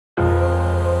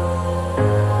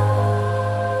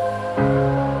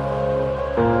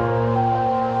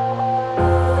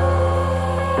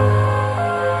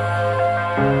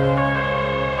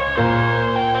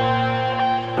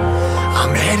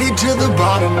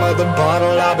of the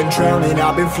bottle, I've been drowning,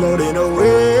 I've been floating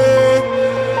away.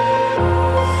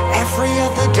 Every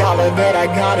other dollar that I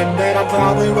got in bed, I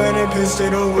probably went and pissed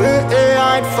it away.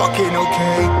 I ain't fucking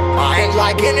okay, I ain't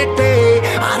liking it, babe.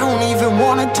 I don't even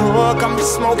wanna talk, I'm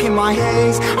just smoking my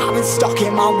haze. I've been stuck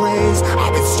in my ways,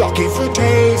 I've been stuck here for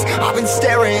days. I've been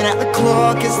staring at the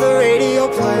clock as the radio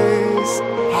plays.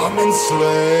 I'm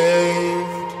enslaved.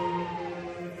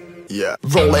 Yeah.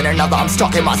 Rolling another, I'm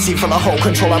stuck in my seat, full of whole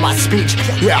control of my speech.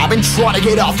 Yeah, I've been trying to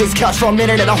get off this couch for a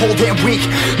minute and a whole damn week.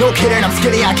 No kidding, I'm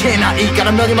skinny, I cannot eat.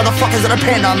 Got a million motherfuckers that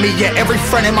depend on me. Yeah, every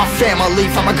friend in my family,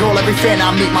 from a girl, every fan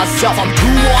I meet myself. I'm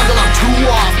too on till I'm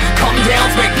too off. Come down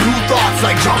to make new thoughts,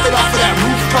 like jumping off of that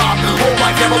rooftop. Whole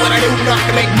life never when I knew not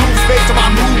to make moves based on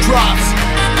my mood drops.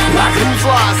 Like who's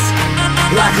lost?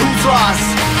 Like who's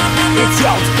lost? It's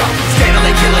yo,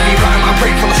 steadily killing me, running my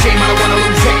brain full of shame, I don't wanna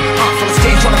lose it. Full of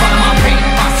stage, trying to find my pain.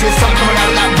 I see the sun coming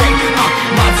out of that rain.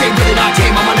 Mind ain't really not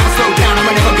tame, I'ma never slow down,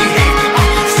 I'ma never behave.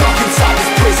 Stuck inside this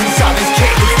prison, inside this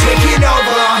cage, it's taking over.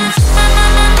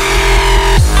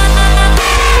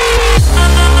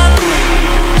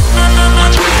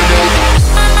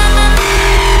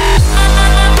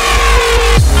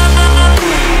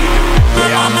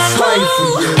 Yeah, I'm a slave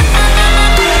for you.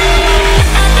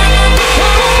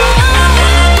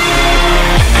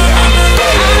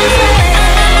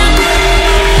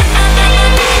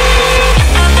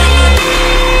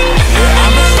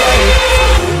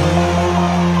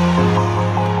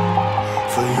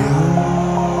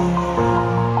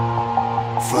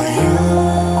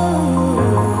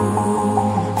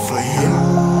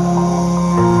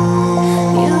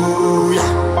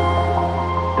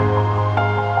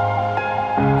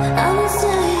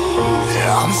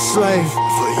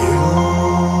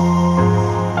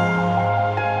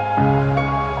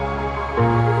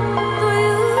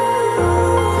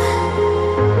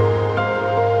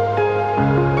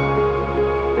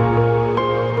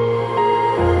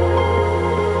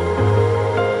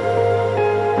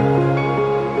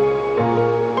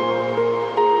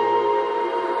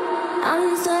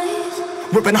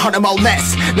 Ripping hard and more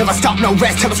less. Never stop, no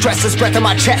rest, till the stress is breath in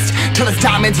my chest. Till it's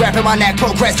diamonds wrapping my neck.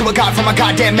 Progress to a god from a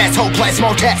goddamn mess. Hopeless,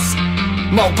 more tests,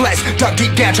 more blessed. Dug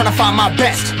deep down trying to find my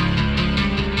best.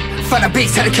 Find a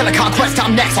beast, had to kill a conquest,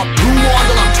 I'm next. I'm too on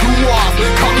till I'm too off.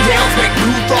 Come down to make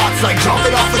new thoughts, like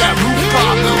jumping off of that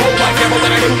rooftop. Whole life never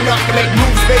when I knew not to make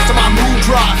moves based on my mood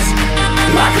drops.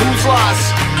 Like who's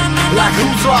lost? Like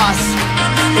who's lost?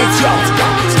 It's yo,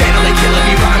 steadily killing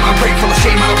me, running my brain full of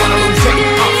shame, I don't wanna lose it.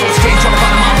 Full of stage, trying to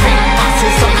find my pain. I see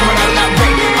the sun coming out of that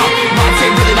rain. Mind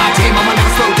ain't really not tame, I'ma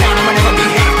never slow down, I'ma never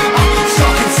behave.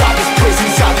 Stuck inside this prison,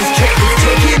 inside this cage, it's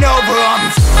taking over.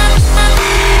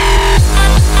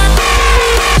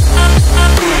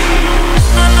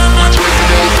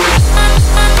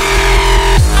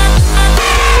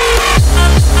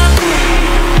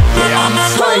 Yeah, I'm a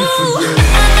slave for you.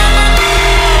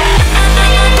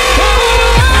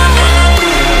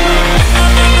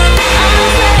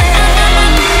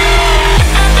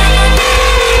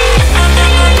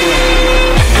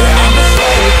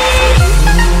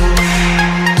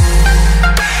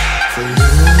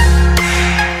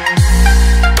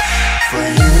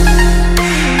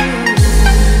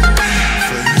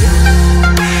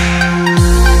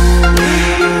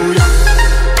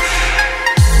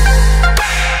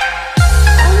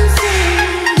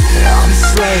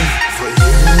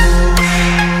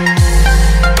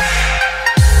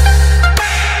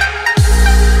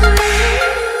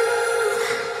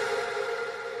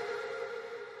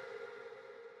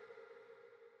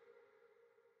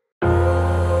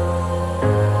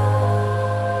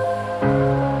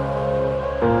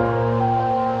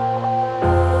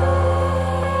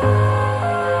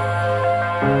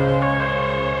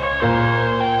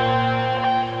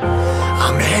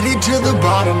 To the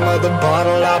bottom of the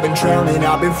bottle, I've been drowning,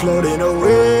 I've been floating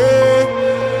away.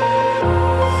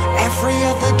 Every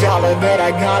other dollar that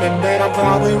I got in bed, I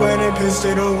probably went and pissed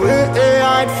it away.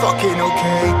 I ain't fucking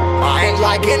okay, I ain't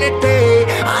liking it, babe.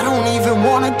 I don't even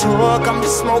wanna talk, I'm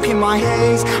just smoking my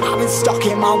haze. I've been stuck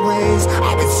in my ways,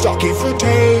 I've been stuck here for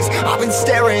days. I've been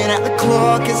staring at the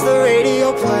clock as the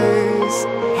radio plays.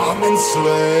 I'm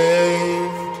enslaved.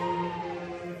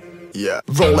 Yeah.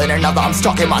 Rolling another, I'm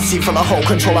stuck in my seat, full of whole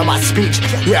control of my speech.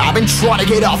 Yeah, I've been trying to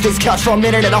get off this couch for a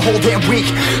minute and a whole damn week.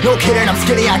 No kidding, I'm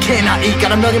skinny, I cannot eat.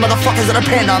 Got a million motherfuckers that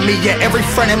depend on me. Yeah, every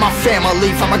friend in my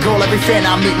family, from a girl, every fan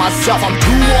I meet myself. I'm too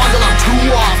on till I'm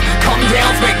too off. Come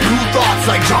down to make new thoughts,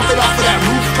 like jumping off of that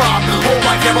rooftop. Whole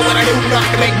life never when I knew not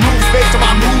to make moves based on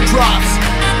my mood drops.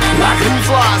 Like who's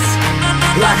lost?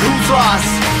 Like who's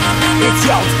lost? It's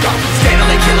yo,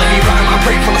 steadily killing me, running my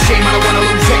brain full of shame, I don't wanna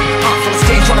lose it. Full of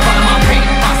stage, trying to find my pain.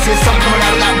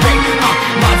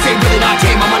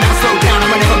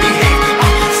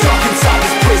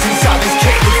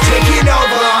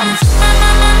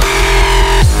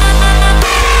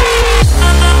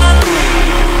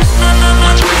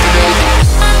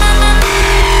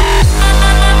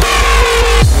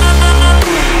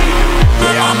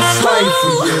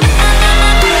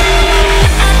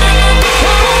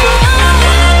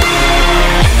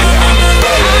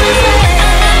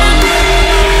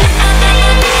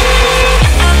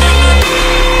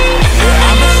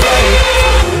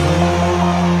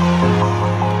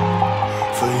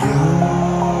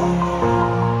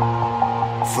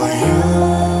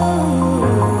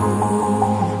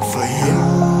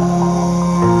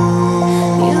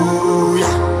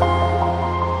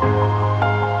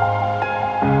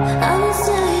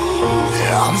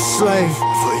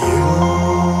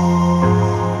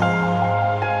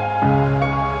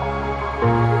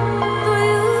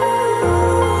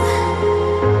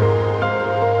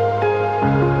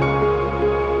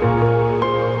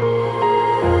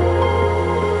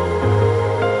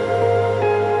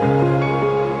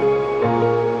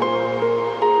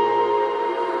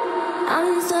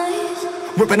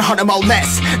 ripping harder, more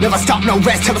less. Never stop, no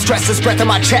rest, till the stress is breath in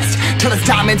my chest, till it's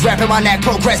diamonds wrapping my neck.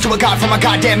 Progress to a god from a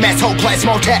goddamn mess. Hopeless,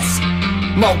 more tests,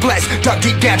 more blessed. Dug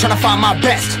deep down trying to find my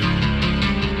best.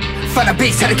 Find a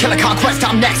beast, had to kill a conquest.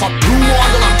 I'm next, I'm too on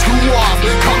till I'm too off.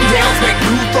 Come down, make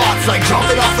new thoughts, like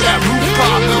jumping off of that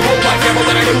rooftop. Hold my camera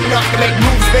when I do nothing, make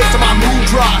moves based on my mood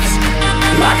drops.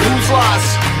 Like who's lost?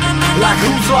 Like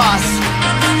who's lost?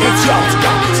 It's yours,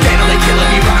 steadily killing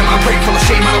me, running my brain full of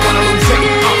shame. I don't wanna lose it.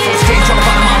 I'm full of stage, trying to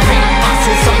find my pain. I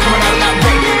see something coming out of that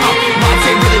rain. My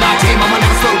team, really my team. I'ma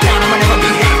never slow down, I'ma never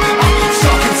behave. I'm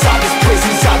stuck inside this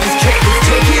prison, inside this cage. It's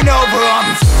taking over, I'm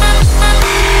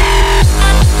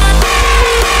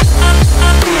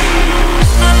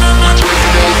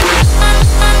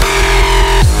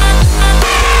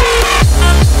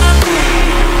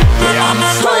a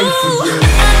slave for you.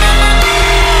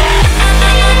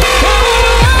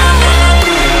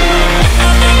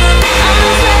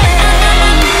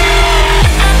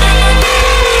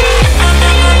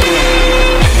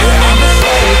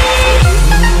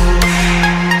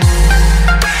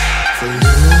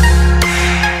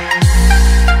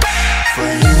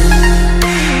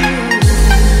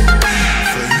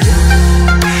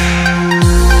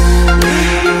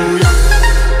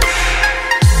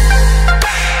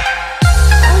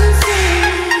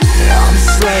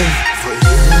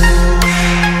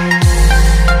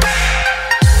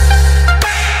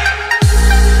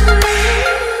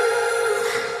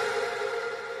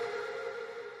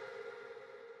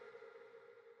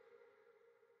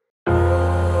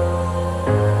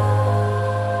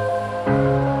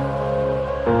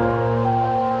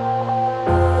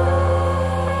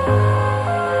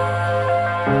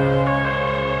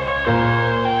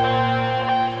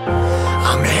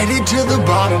 To the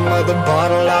bottom of the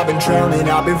bottle, I've been drowning,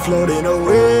 I've been floating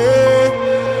away.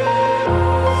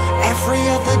 Every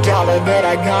other dollar that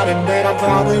I got in bed, I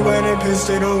probably went and pissed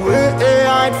it away.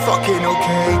 I ain't fucking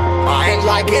okay, I ain't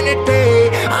liking it,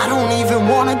 babe. I don't even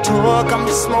wanna talk, I'm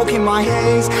just smoking my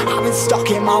haze. I've been stuck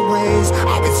in my ways,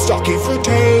 I've been stuck here for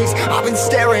days. I've been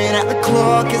staring at the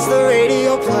clock as the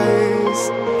radio plays.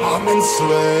 I'm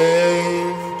enslaved.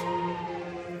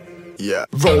 Yeah,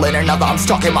 rolling another, I'm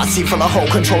stuck in my seat for the whole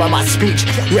control of my speech.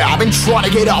 Yeah, I've been trying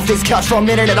to get off this couch for a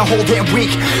minute and a whole damn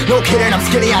week. No kidding, I'm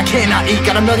skinny, I cannot eat.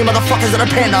 Got a million motherfuckers that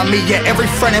depend on me. Yeah, every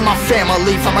friend in my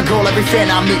family, from a girl, every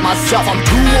fan I meet myself. I'm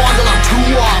too on till I'm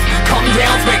too off. Come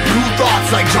down, make new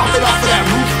thoughts, like jumping off of that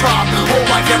rooftop. Hold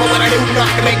my camera when I do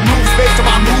nothing, make moves based on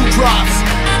my mood drops.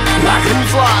 Like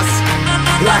who's lost?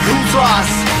 Like who's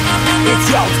lost?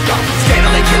 It's yours,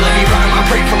 steadily killing me, running my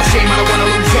brain full of shame. I don't wanna